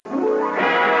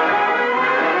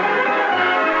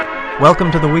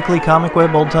Welcome to the weekly Comic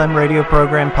Web Old Time Radio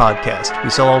Program podcast. We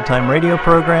sell old time radio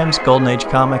programs, Golden Age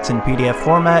comics in PDF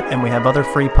format, and we have other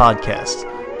free podcasts.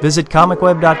 Visit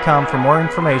comicweb.com for more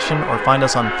information or find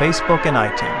us on Facebook and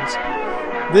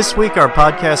iTunes. This week our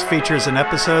podcast features an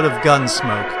episode of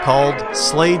Gunsmoke called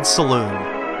Slade Saloon.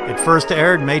 It first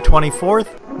aired May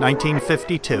 24th,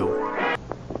 1952.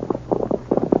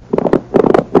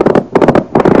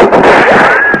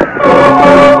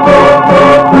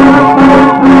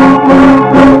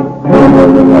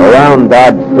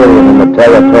 Dodge City and the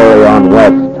territory on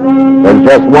west, there's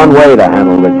just one way to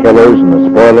handle the killers and the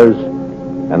spoilers,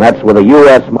 and that's with a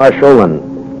U.S. Marshal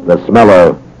and the smell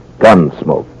of gun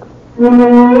smoke.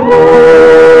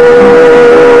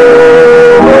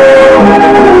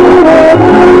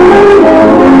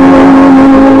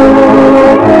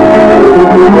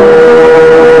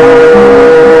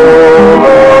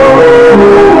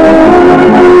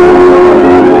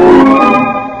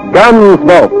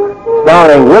 Gunsmoke,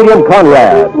 starring William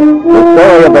Conrad, the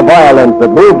story of the violence that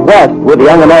moved west with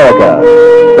young America,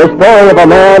 the story of a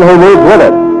man who moved with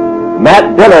it,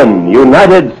 Matt Dillon,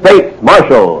 United States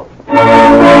Marshal.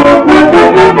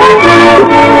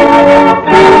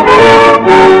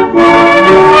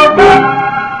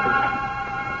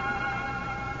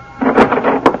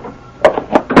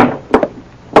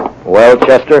 Well,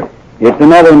 Chester? It's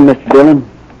another one, Mr. Dillon.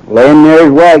 Laying near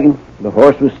his wagon. The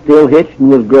horse was still hitched and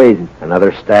was grazing.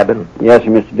 Another stabbing? Yes, sir,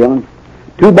 Mr. Dillon.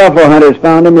 2 buffalo hunters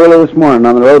found him early this morning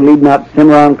on the road leading out to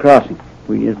Cimarron Crossing.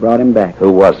 We just brought him back.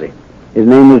 Who was he? His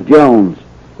name was Jones.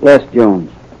 Les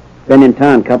Jones. Been in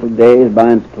town a couple of days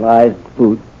buying supplies and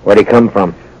food. Where'd he come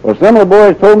from? Well, some of the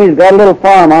boys told me he's got a little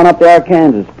farm on up the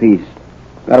Arkansas piece.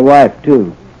 Got a wife,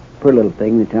 too. Pretty little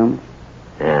thing, they tell me.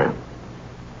 Yeah.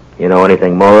 You know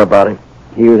anything more about him?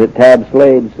 He was at Tab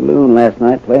Slade's saloon last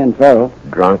night playing faro.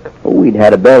 Drunk? Oh, he'd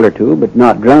had a belt or two, but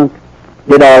not drunk.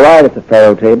 Did all right at the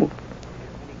faro table.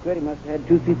 He quit, he must have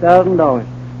had $2,000-$3,000.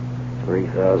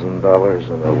 $3,000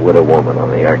 and a widow woman on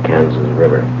the Arkansas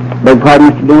River. Beg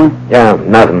pardon, Mr. Dillon? Yeah,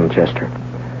 nothing, Chester.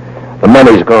 The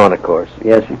money's gone, of course.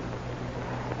 Yes, sir.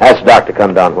 Ask Doc to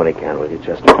come down when he can, will you,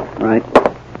 Chester? Right.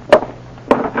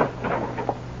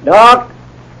 Doc,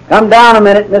 come down a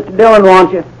minute. Mr. Dillon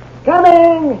wants you.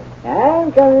 Coming!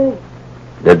 I'm coming.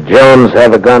 Did Jones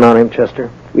have a gun on him,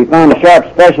 Chester? We found a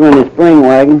sharp special in his spring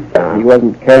wagon. He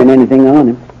wasn't carrying anything on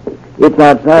him. It's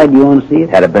outside. You want to see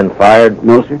it? Had it been fired?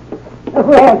 No, sir.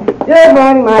 Well, good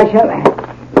morning, Marshal.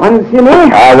 Want to see me?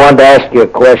 I wanted to ask you a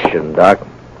question, Doc.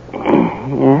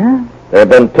 Yeah? There have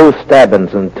been 2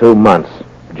 stabbings in 2 months.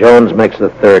 Jones makes the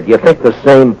 3rd. You think the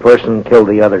same person killed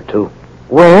the other 2?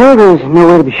 Well, there's no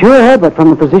way to be sure, but from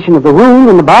the position of the wound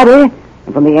in the body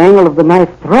and from the angle of the knife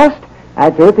thrust,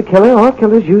 I'd say that the killer or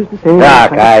killers used the same...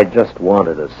 Doc, I just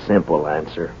wanted a simple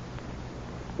answer.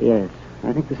 Yes,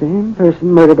 I think the same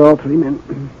person murdered all 3 men.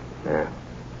 Yeah.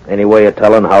 Any way of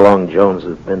telling how long Jones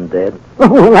has been dead?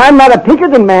 Well, I'm not a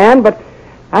Pinkerton man, but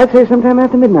I'd say sometime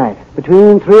after midnight.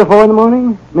 Between 3 or 4 in the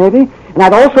morning, maybe. And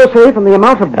I'd also say from the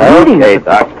amount of bleeding... Okay,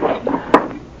 Doc.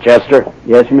 Chester?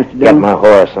 Yes, sir, Mr. Get Dillon? my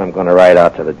horse. I'm going to ride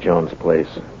out to the Jones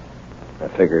place. I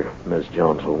figure Miss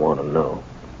Jones will want to know.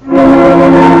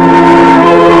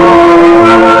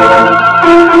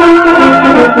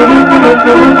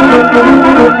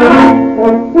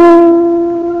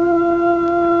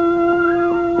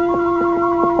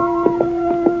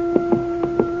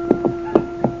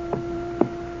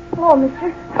 Hello,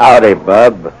 mister. Howdy,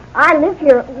 Bub. I live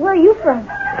here. Where are you from?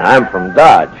 I'm from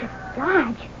Dodge.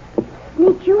 Dodge.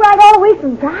 Sneak you right all the way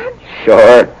from Dodge?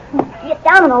 Sure. Get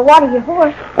down and I'll water your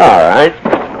horse. All right.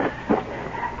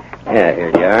 Yeah, here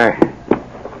you are.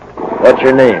 What's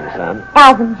your name, son?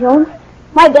 Alvin Jones.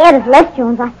 My dad is Les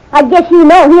Jones. I guess you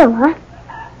know him, huh?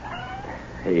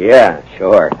 Yeah,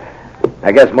 sure.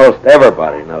 I guess most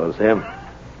everybody knows him.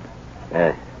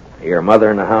 Your mother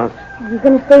in the house? Are you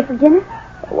going to stay for dinner?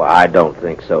 Well, I don't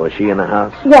think so. Is she in the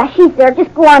house? Yeah, she's there.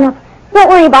 Just go on up. Don't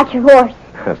worry about your horse.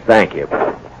 Thank you.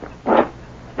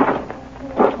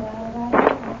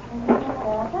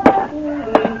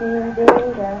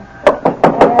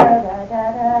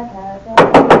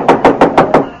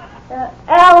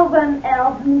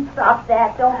 Alvin, stop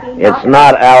that. Don't be... It's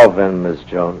not Alvin, Miss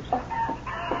Jones.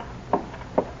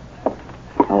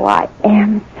 Oh, I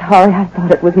am sorry. I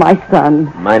thought it was my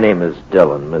son. My name is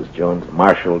Dillon, Miss Jones.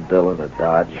 Marshal Dillon of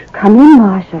Dodge. Come in,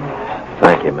 Marshal.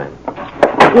 Thank you, ma'am.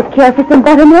 You care for some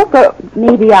buttermilk? Or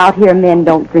maybe out here men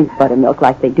don't drink buttermilk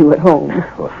like they do at home.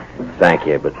 Well, thank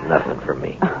you, but nothing for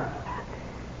me.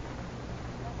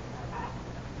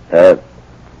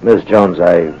 Miss Jones,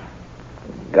 I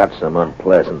got some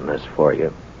unpleasantness for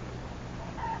you.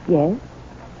 Yes?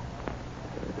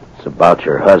 It's about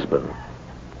your husband.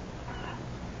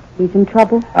 He's in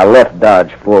trouble? I left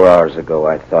Dodge 4 hours ago.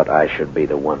 I thought I should be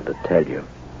the one to tell you.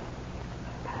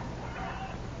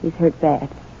 He's hurt bad.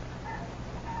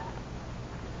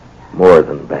 More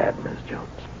than bad, Miss Jones.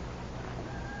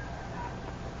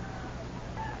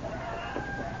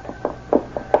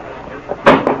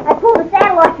 I pulled the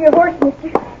saddle off your horse,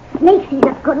 mister. Snake sees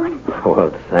a good one. Well,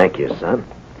 thank you, son.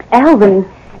 Alvin,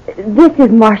 this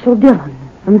is Marshal Dillon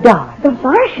from Dodge. The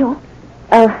marshal?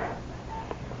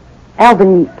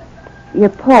 Alvin, your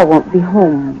pa won't be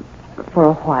home for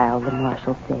a while, the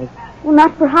marshal says. Well,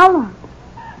 not for how long?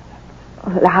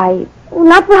 Well,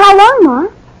 not for how long, Ma?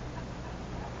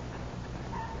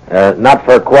 Not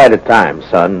for quite a time,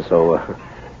 son, so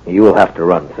you will have to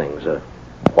run things a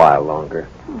while longer.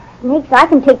 Snakes, I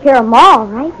can take care of them all,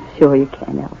 right? Sure you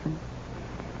can, Alvin.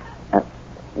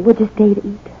 Would you stay to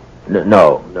eat?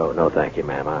 No, thank you,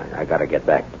 ma'am. I gotta get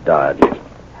back to Dodge.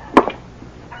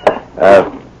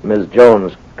 Ms.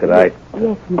 Jones, could I...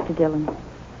 Yes, Mr. Dillon.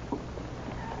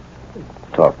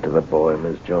 Talk to the boy,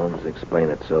 Ms. Jones. Explain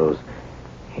it so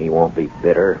he won't be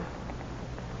bitter.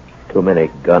 Too many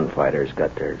gunfighters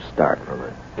got their start from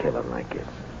a killing like this.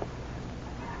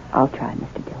 I'll try,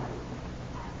 Mr. Dillon.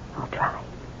 I'll try.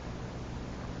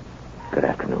 Good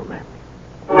afternoon, ma'am.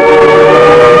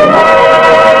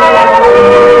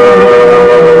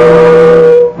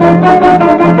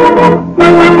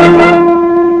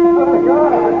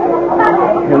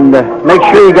 And make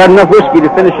sure you got enough whiskey to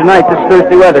finish the night this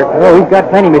Thursday weather. Oh, we've got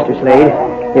plenty, Mr. Slade.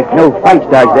 If no fights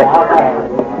dodge that.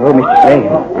 Oh, Mr. Slade.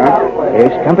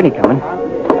 There's company coming.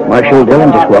 Marshal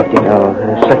Dillon just walked in. Oh,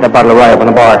 set that bottle of rye up on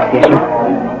the bar. Yes, sir.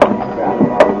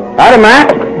 Howdy, Matt.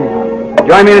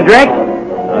 Join me in a drink?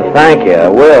 Thank you, I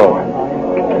will.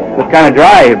 What kind of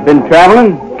drive? Been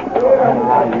traveling?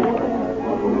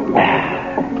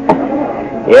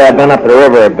 Yeah, I've been up the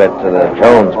river a bit to the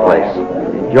Jones place.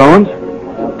 Jones?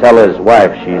 Tell his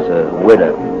wife she's a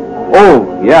widow.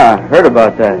 Oh, yeah, I heard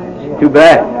about that. Too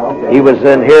bad. He was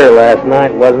in here last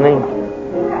night, wasn't he?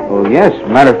 Oh, yes.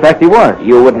 Matter of fact, he was.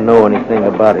 You wouldn't know anything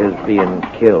about his being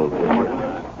killed, would you?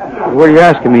 What are you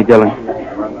asking me, Dillon?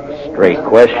 Straight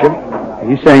question. Are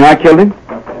you saying I killed him?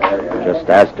 Just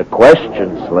asked a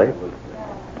question, Slade.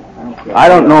 I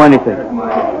don't know anything.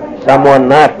 Someone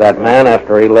knifed that man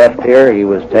after he left here. He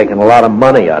was taking a lot of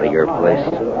money out of your place.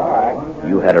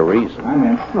 You had a reason.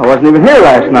 I wasn't even here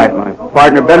last night. My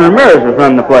partner, Ben Ramirez, was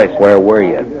running the place. Where were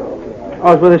you?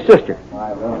 I was with his sister.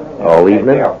 All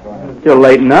evening? Still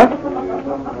late enough.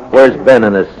 Where's Ben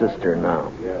and his sister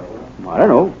now? I don't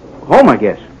know. Home, I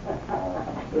guess.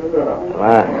 Well,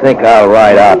 I think I'll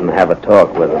ride out and have a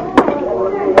talk with him.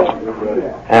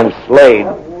 And Slade.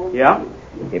 Yeah?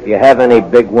 If you have any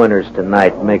big winners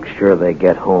tonight, make sure they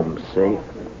get home safe.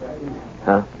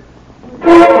 Huh?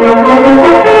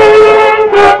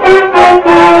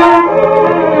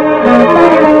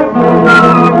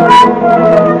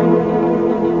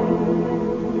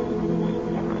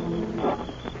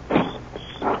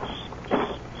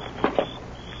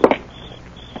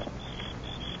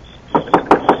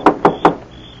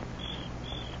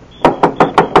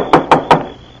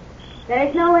 There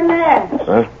is no one there.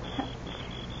 Huh?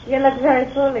 You look very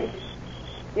foolish.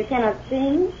 You cannot see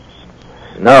me?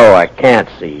 No, I can't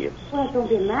see you. Well, don't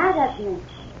be mad at me.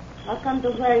 I'll come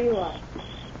to where you are.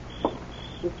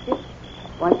 You see,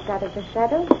 once out of the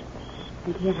shadows,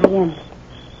 and here I am.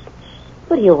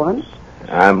 What do you want?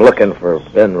 I'm looking for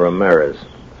Ben Ramirez.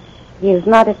 He is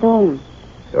not at home.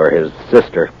 Or his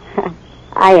sister.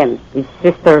 I am his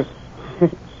sister.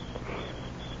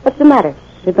 What's the matter?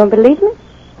 You don't believe me?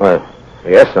 Well,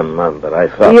 yes, but I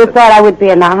thought... You thought I would be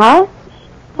in the house?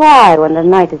 Why, when the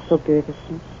night is so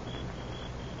beautiful?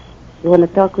 You want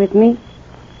to talk with me?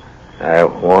 I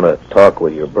want to talk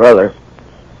with your brother.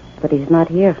 But he's not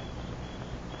here.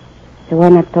 So why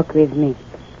not talk with me?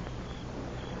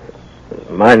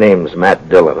 My name's Matt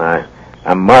Dillon.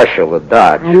 I'm Marshal of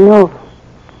Dodge. I know.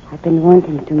 I've been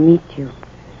wanting to meet you.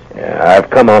 Yeah, I've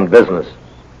come on business.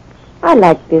 I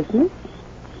like business.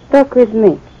 Talk with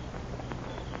me.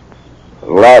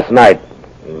 Last night,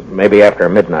 maybe after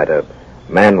midnight, a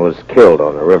man was killed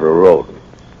on the river road.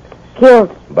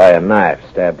 Killed? By a knife,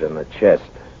 stabbed in the chest.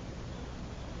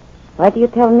 Why do you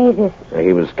tell me this?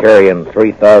 He was carrying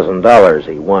 $3,000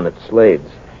 he won at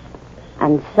Slade's.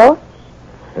 And so?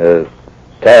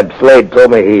 Tab Slade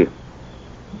told me he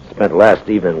spent last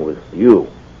evening with you.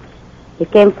 He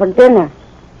came for dinner.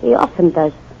 He often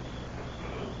does.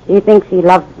 He thinks he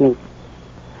loves me.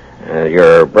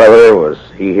 Your brother, was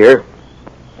he here?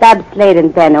 Tab Slade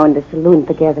and Ben own the saloon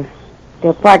together.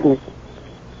 They're partners.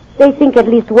 They think at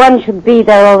least one should be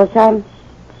there all the time.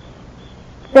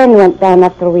 Ben went down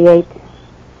after we ate.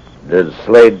 Did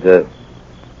Slade,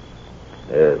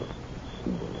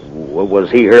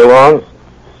 was he here long?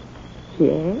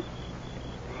 Yes.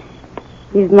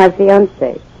 He's my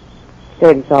fiancé. So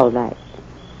it's all right.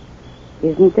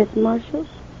 Isn't it, Marshal?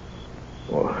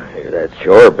 Well, that's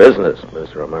your business,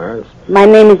 Miss Ramirez. My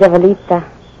name is Evelita.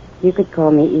 You could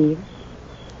call me Eve.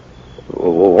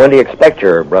 When do you expect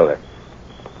your brother?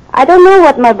 I don't know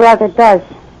what my brother does.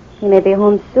 He may be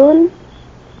home soon.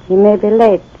 He may be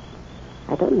late.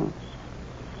 I don't know.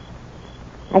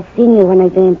 I've seen you when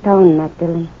I've been in town, Matt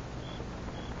Dillon.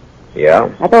 Yeah?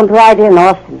 I don't ride in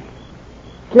often.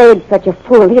 Slade's such a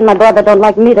fool. He and my brother don't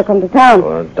like me to come to town.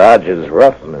 Well, Dodge is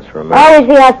rough, Miss Ramirez. Always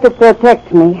he has to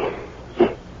protect me.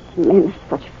 Men are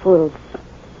such fools.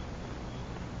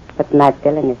 But Matt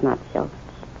Dillon is not so.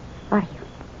 Are you?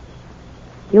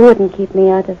 You wouldn't keep me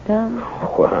out of town?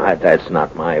 Well, that's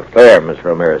not my affair, Miss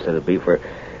Ramirez. It'd be for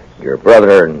your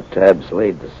brother and Tab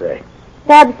Slade to say.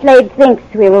 Tab Slade thinks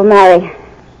we will marry.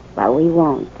 But we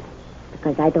won't.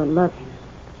 Because I don't love him.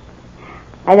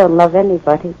 I don't love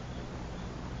anybody.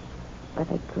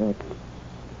 But I could.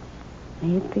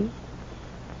 Maybe.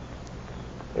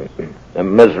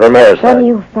 Miss Ramirez. Don't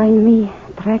you find me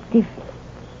attractive?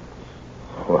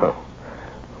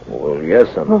 Well, yes,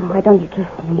 I'm... Oh, why don't you kiss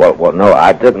me? Well, no,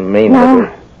 I didn't mean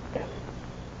No.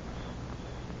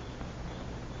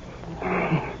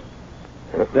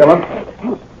 Dillon,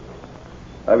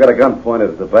 I've got a gun pointed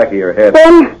at the back of your head.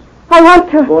 Ben, I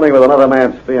want to... Fooling with another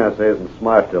man's fiancée isn't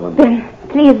smart, Dillon. Ben,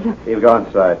 please. You go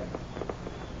inside.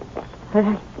 All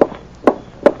right.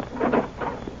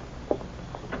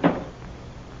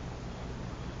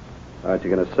 Aren't you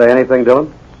going to say anything,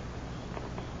 Dillon?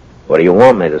 What do you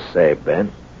want me to say,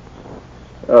 Ben?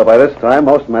 Oh, by this time,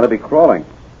 most men will be crawling.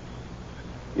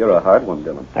 You're a hard one,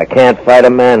 Dillon. I can't fight a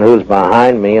man who's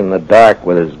behind me in the dark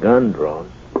with his gun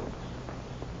drawn.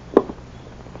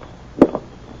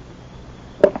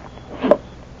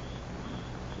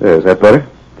 There, is that better?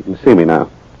 You can see me now.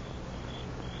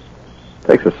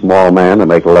 Takes a small man to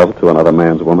make love to another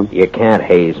man's woman. You can't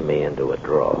haze me into a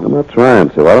draw. I'm not trying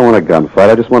to. I don't want a gunfight.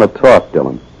 I just want to talk,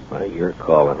 Dillon. Well, you're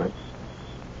calling it.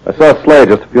 I saw Slade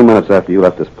just a few minutes after you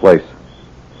left this place.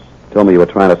 He told me you were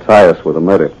trying to tie us with a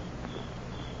murder.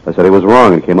 I said he was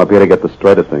wrong and came up here to get the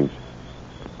straight of things.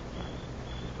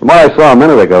 From what I saw a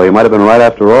minute ago, he might have been right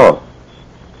after all.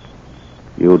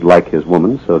 You'd like his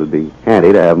woman, so it'd be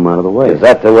handy to have him out of the way. Is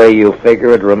that the way you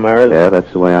figure it, Ramirez? Yeah,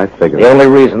 that's the way I figure it. The only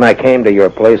reason I came to your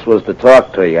place was to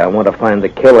talk to you. I want to find the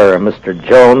killer of Mr.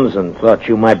 Jones and thought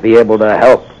you might be able to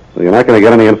help. Well, you're not going to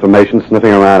get any information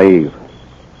sniffing around Eve.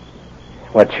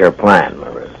 What's your plan,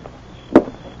 Ramirez?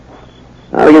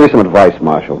 I'll give you some advice,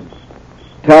 Marshal.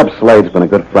 Tab Slade's been a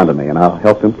good friend of me, and I'll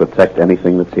help him protect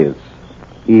anything that's his.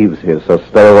 Eve's his, so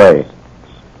stay away.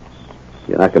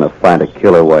 You're not going to find a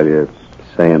killer while you're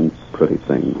saying pretty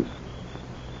things.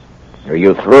 Are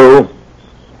you through?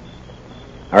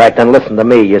 All right, then listen to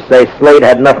me. You say Slade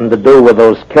had nothing to do with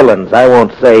those killings. I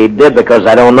won't say he did because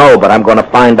I don't know, but I'm going to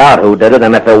find out who did it,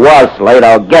 and if it was Slade,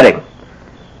 I'll get him.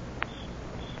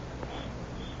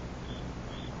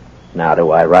 Now,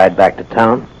 do I ride back to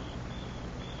town?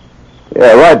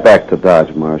 Yeah, ride back to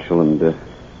Dodge, Marshal, and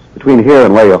between here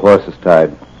and where your horse is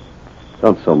tied,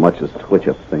 don't so much as twitch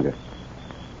a finger.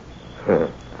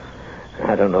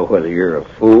 I don't know whether you're a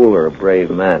fool or a brave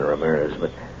man, Ramirez,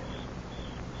 but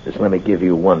just let me give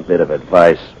you one bit of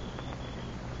advice.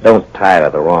 Don't tie to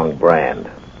the wrong brand.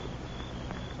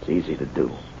 It's easy to do.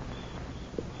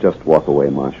 Just walk away,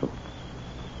 Marshal.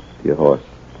 To your horse.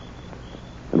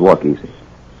 And walk easy.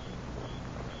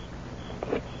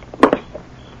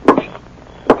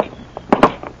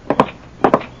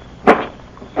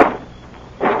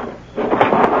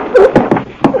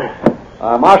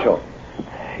 Marshal.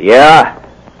 Yeah?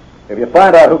 If you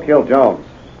find out who killed Jones,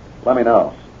 let me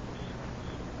know.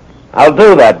 I'll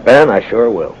do that, Ben. I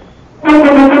sure will.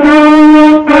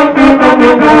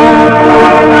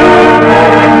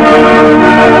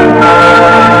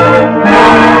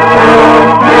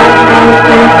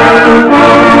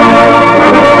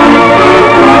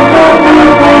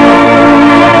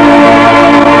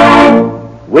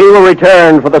 We will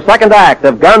return for the second act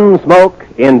of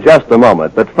Gunsmoke in just a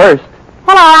moment. But first...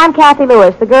 Hello, I'm Kathy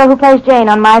Lewis, the girl who plays Jane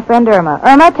on My Friend Irma.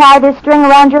 Irma, tie this string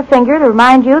around your finger to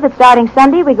remind you that starting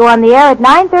Sunday we go on the air at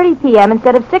 9:30 p.m.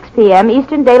 instead of 6 p.m.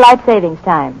 Eastern Daylight Savings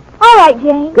Time. All right,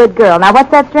 Jane. Good girl. Now,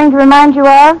 what's that string to remind you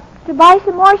of? To buy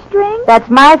some more string? That's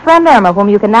My Friend Irma, whom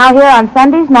you can now hear on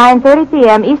Sundays, 9:30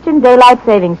 p.m. Eastern Daylight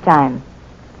Savings Time.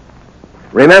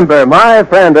 Remember, My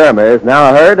Friend Irma is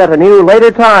now heard at a new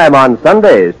later time on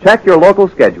Sundays. Check your local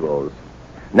schedules.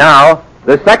 Now,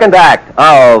 the second act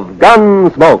of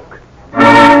Gunsmoke.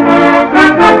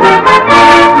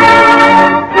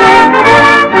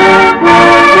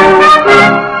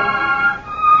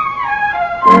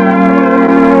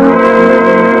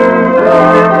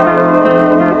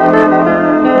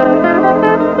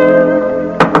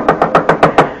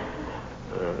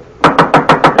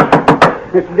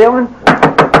 Mr. Dillon?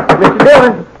 Mr.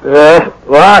 Dillon?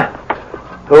 What?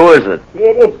 Who is it?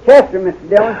 It's Chester, Mr.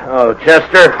 Dillon. Oh,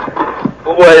 Chester.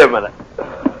 Wait a minute.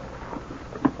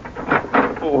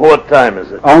 What time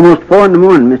is it? Almost 4 in the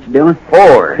morning, Mr. Dillon.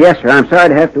 4? Yes, sir. I'm sorry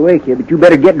to have to wake you, but you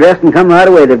better get dressed and come right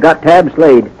away. They've got Tab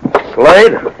Slade.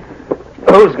 Slade?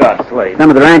 Who's got Slade? Some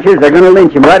of the ranchers, they're going to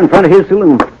lynch him right in front of his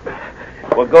saloon.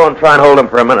 Well, go and try and hold him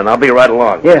for a minute. I'll be right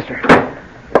along. Yes, sir.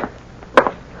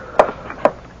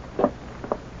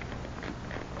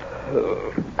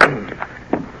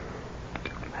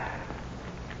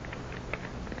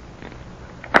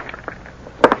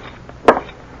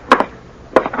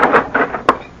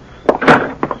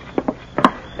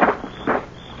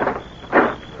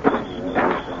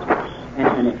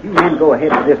 And if you men go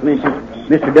ahead with this lynching,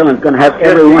 Mr. Dillon's going to have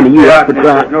every one of you up for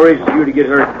trial. No reason for you to get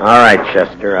hurt. All right,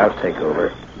 Chester. I'll take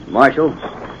over. Marshal,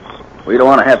 we don't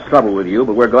want to have trouble with you,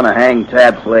 but we're going to hang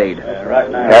Tab Slade. Right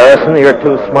now. Harrison, you're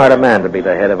too smart a man to be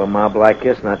the head of a mob like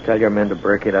this, and I tell your men to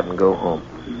break it up and go home.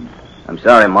 I'm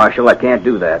sorry, Marshal, I can't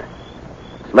do that.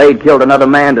 Slade killed another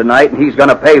man tonight, and he's going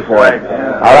to pay for it.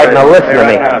 All right, now listen to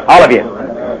me, all of you.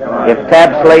 If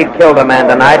Tab Slade killed a man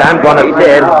tonight, I'm going to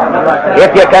say,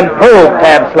 if you can prove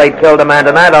Tab Slade killed a man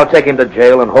tonight, I'll take him to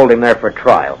jail and hold him there for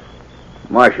trial.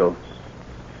 Marshal,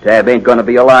 Tab ain't going to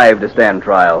be alive to stand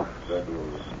trial.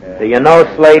 Do you know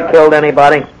Slade killed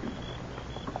anybody?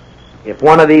 If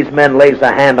one of these men lays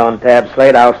a hand on Tab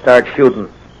Slade, I'll start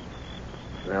shooting.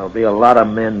 There'll be a lot of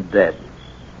men dead.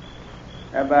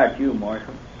 How about you,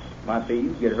 Marshal? Might be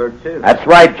you get hurt, too. That's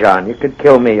right, John. You could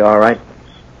kill me, all right.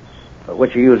 But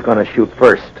which of you is going to shoot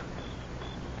first?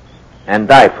 And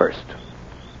die first?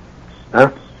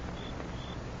 Huh?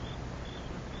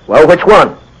 Well, which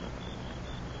one?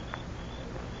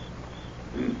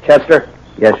 Chester?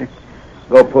 Yes, sir.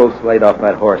 Go pull Slade off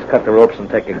that horse, cut the ropes, and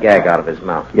take a gag out of his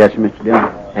mouth. Yes, sir, Mr.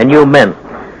 Dillon. And you men,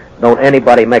 don't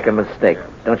anybody make a mistake.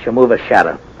 Don't you move a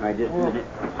shadow. All right, just a minute.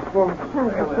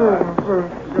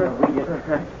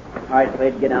 All right,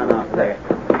 Slade, get down off there.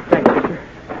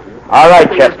 All right,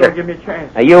 Chester. Give me a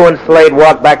chance. Now, you and Slade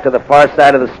walk back to the far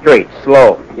side of the street,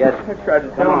 slow. Yes, I tried to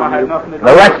tell him I had nothing to do.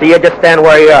 The rest of you just stand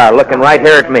where you are, looking right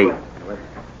here at me.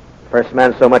 First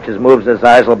man so much as moves his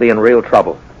eyes will be in real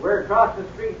trouble. We're across the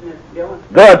street, Mr. Dillon.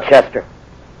 Good, Chester.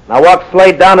 Now walk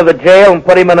Slade down to the jail and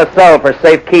put him in a cell for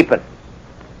safekeeping.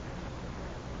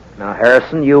 Now,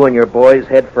 Harrison, you and your boys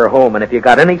head for home, and if you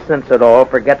got any sense at all,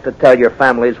 forget to tell your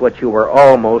families what you were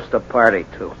almost a party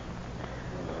to.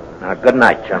 Now, good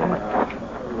night, gentlemen.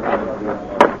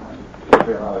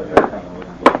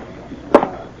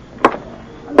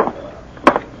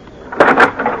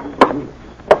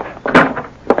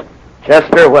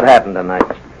 Chester, what happened tonight?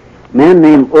 A man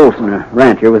named Olson, a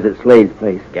rancher, was at Slade's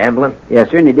place. Gambling? Yes,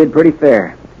 sir, and he did pretty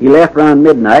fair. He left around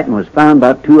midnight and was found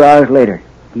about 2 hours later.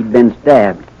 He'd been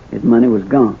stabbed. His money was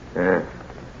gone.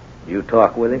 You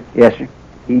talk with him? Yes, sir.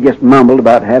 He just mumbled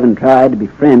about having tried to be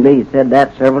friendly. He said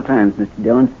that several times, Mr.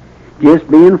 Dillon. Just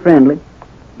being friendly.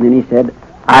 And then he said,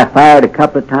 I fired a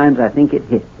couple of times. I think it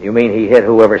hit. You mean he hit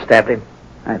whoever stabbed him?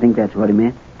 I think that's what he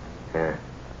meant.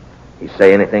 He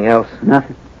say anything else?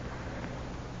 Nothing.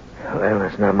 Well,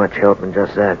 that's not much help in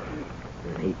just that.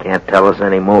 He can't tell us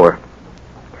any more.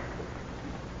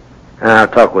 I'll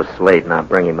talk with Slade and I'll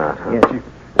bring him out. Huh? Yes, sir.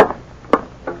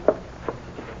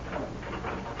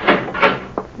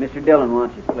 Mr. Dillon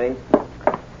wants you, Slade.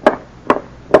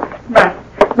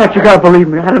 Matt, you gotta believe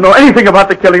me. I don't know anything about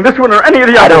the killing. This one or any of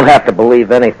the others. I don't have to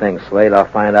believe anything, Slade. I'll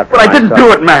find out for But I myself. didn't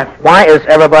do it, Matt. Why is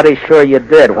everybody sure you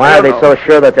did? Why are they so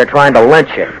sure that they're trying to lynch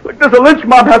you? Look, does a lynch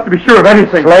mob have to be sure of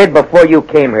anything? Slade, before you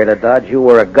came here to Dodge, you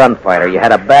were a gunfighter. You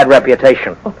had a bad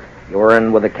reputation. You were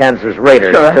in with the Kansas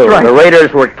Raiders, Sure, that's too. right. The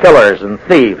Raiders were killers and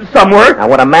thieves. Some were. Now,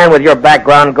 when a man with your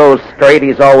background goes straight,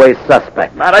 he's always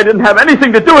suspect. Matt, I didn't have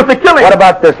anything to do with the killing. What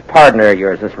about this partner of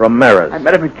yours, this Ramirez? I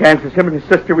met him in Kansas. Him and his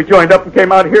sister. We joined up and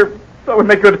came out here. So we'd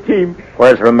make good a team.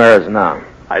 Where's Ramirez now?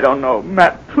 I don't know.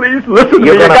 Matt, please listen to me.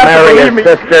 You're You going to got marry believe his me.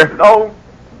 sister? No.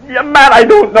 Yeah, Matt, I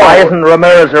don't know. Why isn't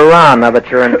Ramirez around now that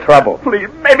you're in trouble? Please,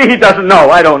 maybe he doesn't know.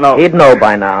 I don't know. He'd know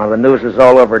by now. The news is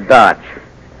all over Dodge.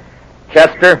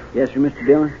 Chester, Yes, sir, Mr.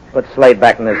 Dillon. put Slade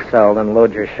back in his cell, then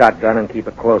load your shotgun and keep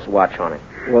a close watch on him.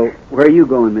 Well, where are you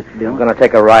going, Mr. Dillon? I'm going to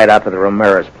take a ride out to the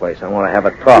Ramirez place. I want to have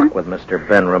a talk with Mr.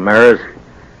 Ben Ramirez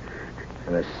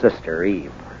and his sister,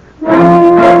 Eve.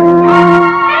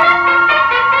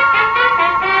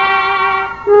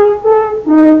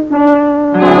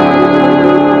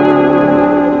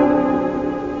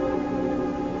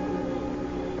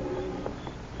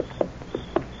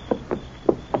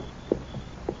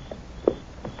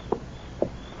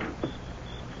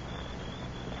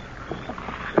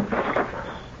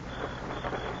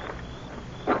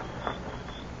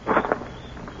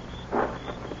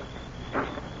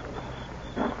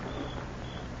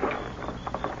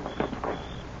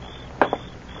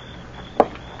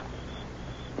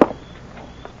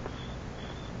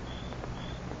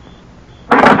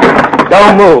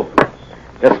 Don't move.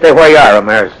 Just stay where you are,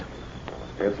 Ramirez.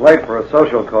 It's late for a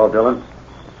social call, Dillon.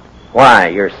 Why?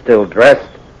 You're still dressed?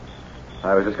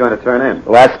 I was just going to turn in.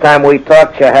 Last time we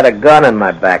talked, you had a gun in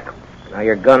my back. Now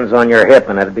your gun's on your hip,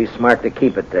 and it'd be smart to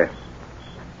keep it there.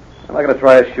 I'm not going to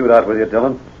try a shootout with you,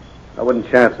 Dillon. I wouldn't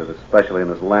chance it, especially in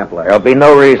this lamplight. There'll be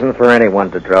no reason for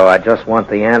anyone to draw. I just want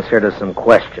the answer to some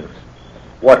questions.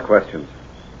 What questions?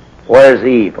 Where's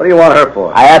Eve? What do you want her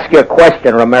for? I ask you a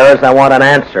question, Ramirez. I want an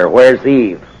answer. Where's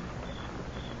Eve?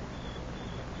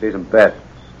 She's in bed.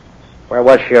 Where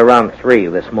was she around 3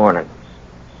 this morning?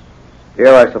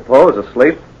 Here, I suppose,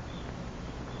 asleep.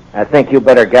 I think you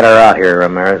better get her out here,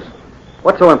 Ramirez.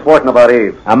 What's so important about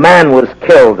Eve? A man was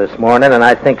killed this morning, and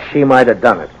I think she might have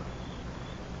done it.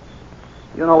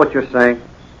 You know what you're saying?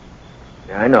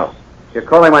 Yeah, I know. You're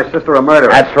calling my sister a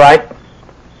murderer. That's right.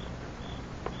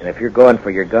 And if you're going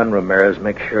for your gun, Ramirez,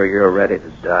 make sure you're ready to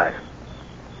die.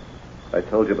 I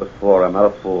told you before, I'm not a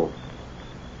fool.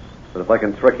 But if I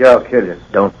can trick you, I'll kill you.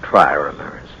 Don't try,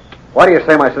 Ramirez. Why do you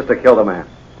say my sister killed a man?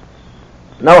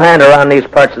 No hand around these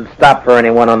parts would stop for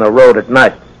anyone on the road at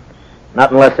night.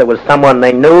 Not unless it was someone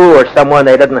they knew or someone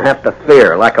they didn't have to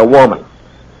fear, like a woman.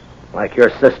 Like your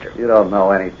sister. You don't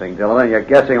know anything, Dillon, and you're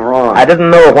guessing wrong. I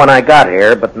didn't know when I got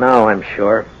here, but now I'm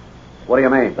sure. What do you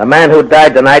mean? The man who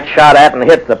died tonight shot at and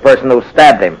hit the person who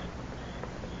stabbed him.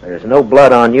 There's no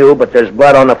blood on you, but there's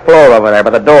blood on the floor over there by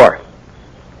the door.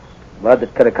 Blood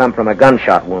that could have come from a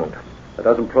gunshot wound. That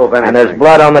doesn't prove anything. And there's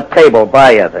blood on the table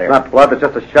by you there. It's not blood, it's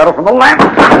just a shadow from the lamp.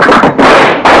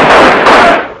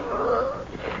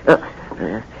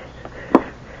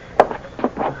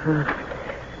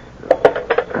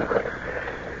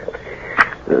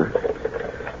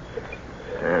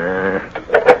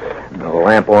 The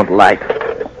lamp won't light.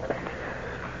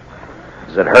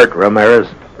 Does it hurt, Ramirez?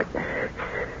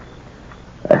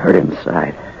 I hurt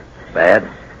inside. Bad?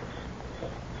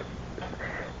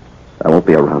 I won't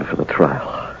be around for the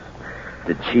trial.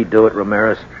 Did she do it,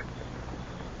 Ramirez?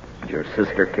 Did your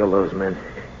sister kill those men?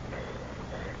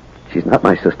 She's not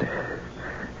my sister.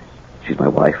 She's my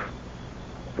wife.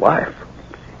 Wife?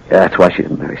 Yeah, that's why she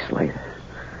didn't marry Slade.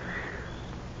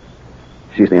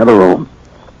 She's in the other room.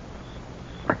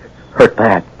 Hurt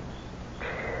bad.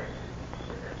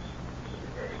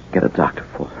 Get a doctor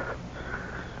for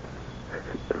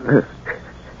her.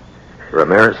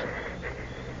 Ramirez?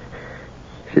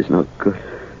 She's no good.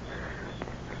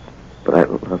 But I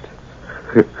loved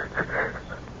her.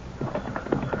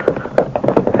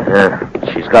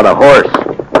 Yeah, she's got a horse.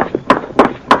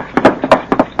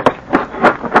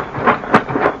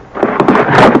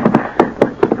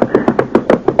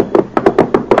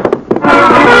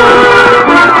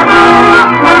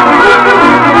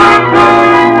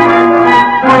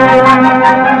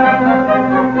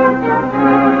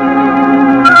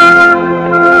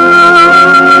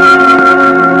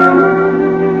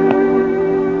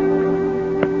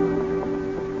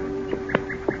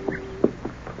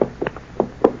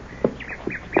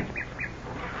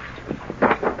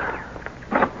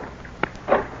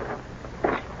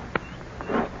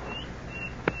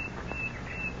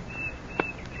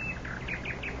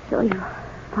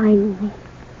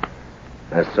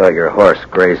 I saw your horse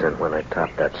grazing when I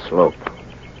topped that slope.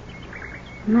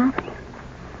 Matt,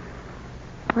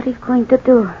 what are you going to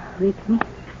do with me?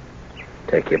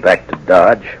 Take you back to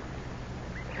Dodge.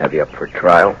 Have you up for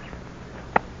trial.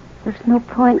 There's no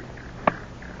point.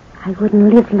 I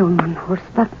wouldn't live long on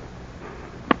horseback.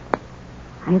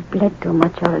 I've bled too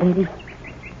much already.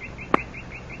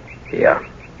 Yeah.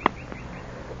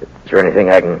 Is there anything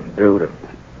I can do to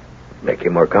make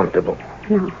you more comfortable?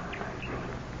 No.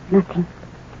 Nothing.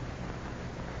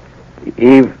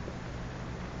 Eve,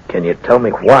 can you tell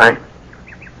me why?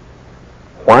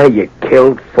 Why you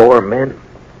killed 4 men?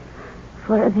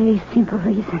 For a very simple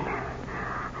reason.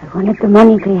 I wanted the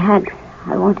money they had.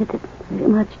 I wanted it very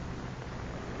much.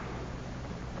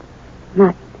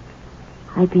 Matt,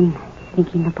 I've been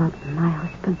thinking about my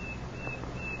husband.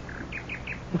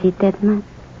 Is he dead, Matt?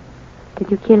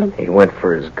 Did you kill him? He went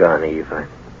for his gun, Eve.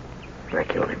 I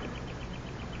killed him.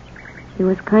 He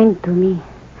was kind to me.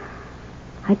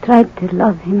 I tried to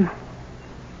love him,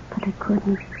 but I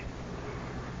couldn't.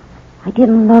 I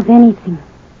didn't love anything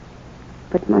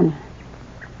but money.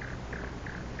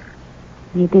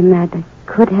 Maybe, Matt, I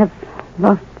could have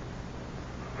loved.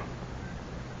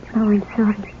 Now I'm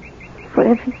sorry for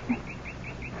everything.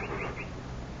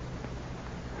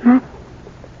 Matt?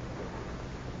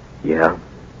 Yeah?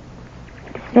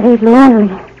 It's very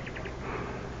lonely.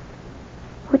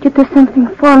 Would you do something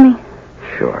for me?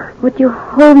 Sure. Would you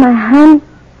hold my hand?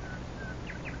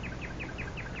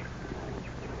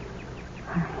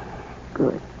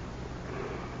 Good.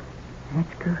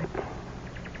 That's good.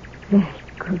 Very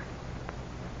good.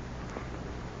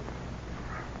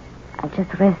 I'll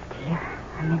just rest here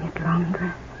a minute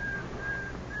longer.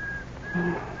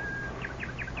 And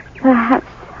perhaps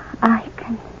I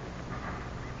can...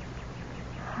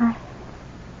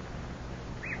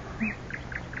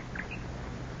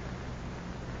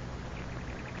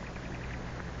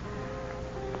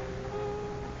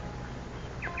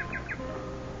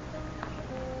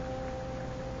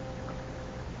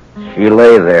 She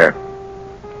lay there,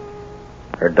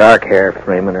 her dark hair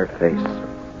framing her face,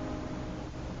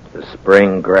 the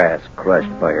spring grass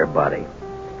crushed by her body,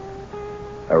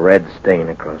 a red stain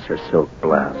across her silk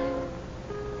blouse.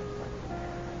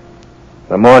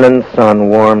 The morning sun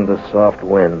warmed the soft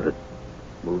wind that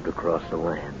moved across the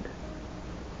land.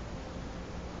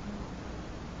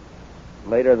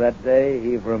 Later that day,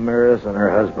 Eve Ramirez and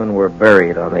her husband were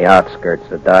buried on the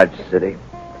outskirts of Dodge City,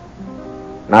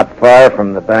 not far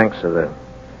from the banks of the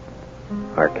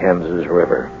Arkansas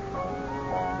River.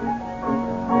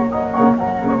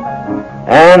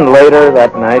 And later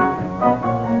that night,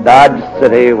 Dodge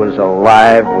City was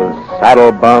alive with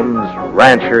saddle bums,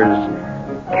 ranchers,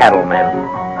 cattlemen,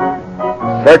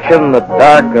 searching the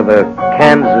dark of the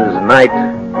Kansas night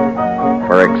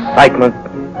for excitement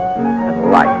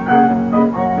and life.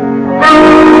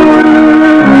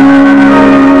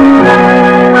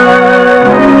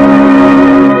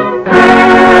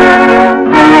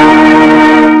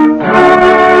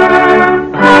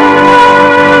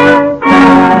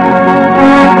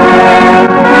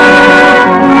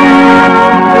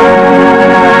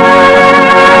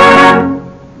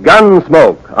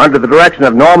 Gunsmoke, under the direction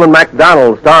of Norman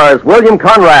MacDonald, stars William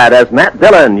Conrad as Matt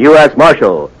Dillon, U.S.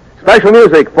 Marshal. Special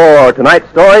music for tonight's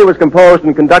story was composed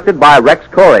and conducted by Rex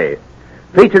Corey.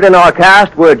 Featured in our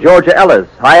cast were Georgia Ellis,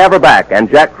 Hy Averback, and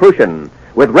Jack Crucian,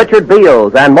 with Richard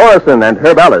Beals, Ann Morrison, and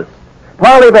Herb Ellis.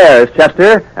 Parley Bear as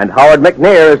Chester, and Howard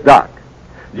McNear as Doc.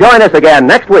 Join us again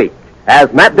next week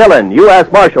as Matt Dillon,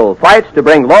 U.S. Marshal, fights to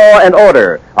bring law and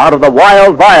order out of the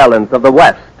wild violence of the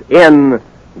West in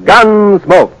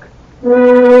Gunsmoke. Don't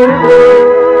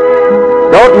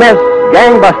miss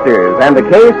Gangbusters and the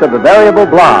Case of the Variable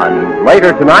Blonde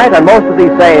later tonight on most of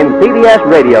these same CBS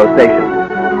radio stations.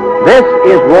 This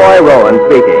is Roy Rowan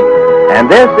speaking, and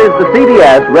this is the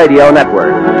CBS Radio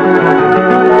Network.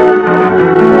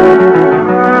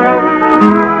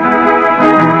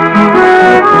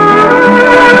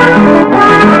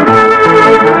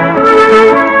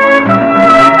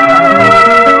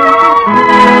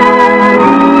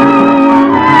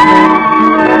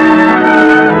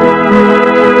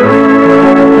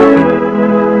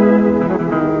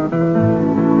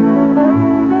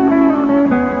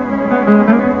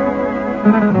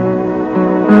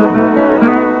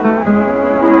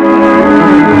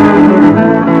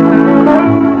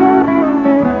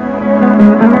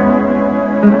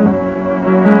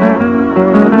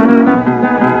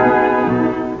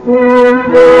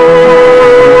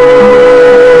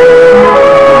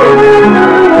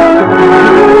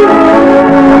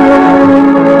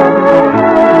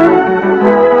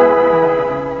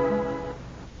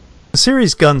 The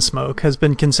series Gunsmoke has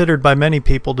been considered by many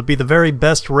people to be the very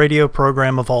best radio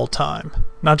program of all time.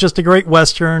 Not just a great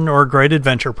Western or a great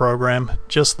adventure program,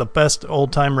 just the best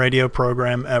old-time radio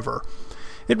program ever.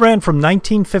 It ran from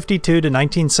 1952 to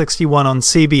 1961 on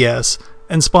CBS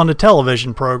and spawned a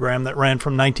television program that ran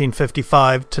from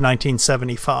 1955 to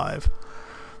 1975.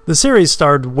 The series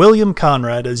starred William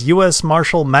Conrad as U.S.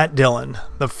 Marshal Matt Dillon,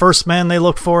 the first man they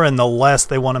look for and the last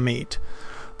they want to meet.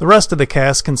 The rest of the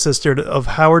cast consisted of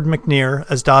Howard McNear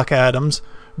as Doc Adams,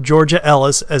 Georgia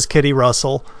Ellis as Kitty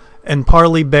Russell, and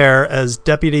Parley Bear as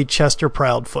Deputy Chester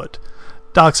Proudfoot.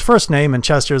 Doc's first name and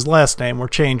Chester's last name were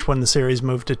changed when the series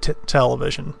moved to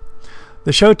television.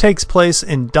 The show takes place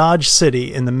in Dodge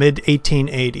City in the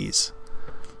mid-1880s.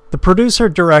 The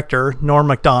producer-director, Norm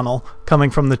Macdonald, coming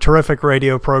from the terrific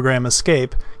radio program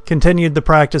Escape, continued the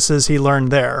practices he learned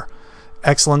there.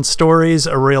 Excellent stories,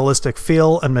 a realistic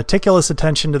feel, and meticulous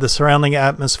attention to the surrounding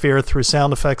atmosphere through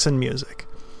sound effects and music.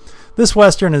 This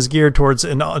Western is geared towards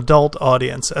an adult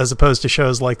audience, as opposed to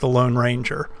shows like The Lone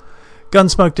Ranger.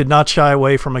 Gunsmoke did not shy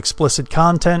away from explicit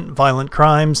content, violent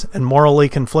crimes, and morally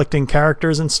conflicting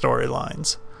characters and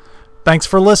storylines. Thanks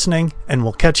for listening, and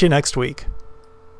we'll catch you next week.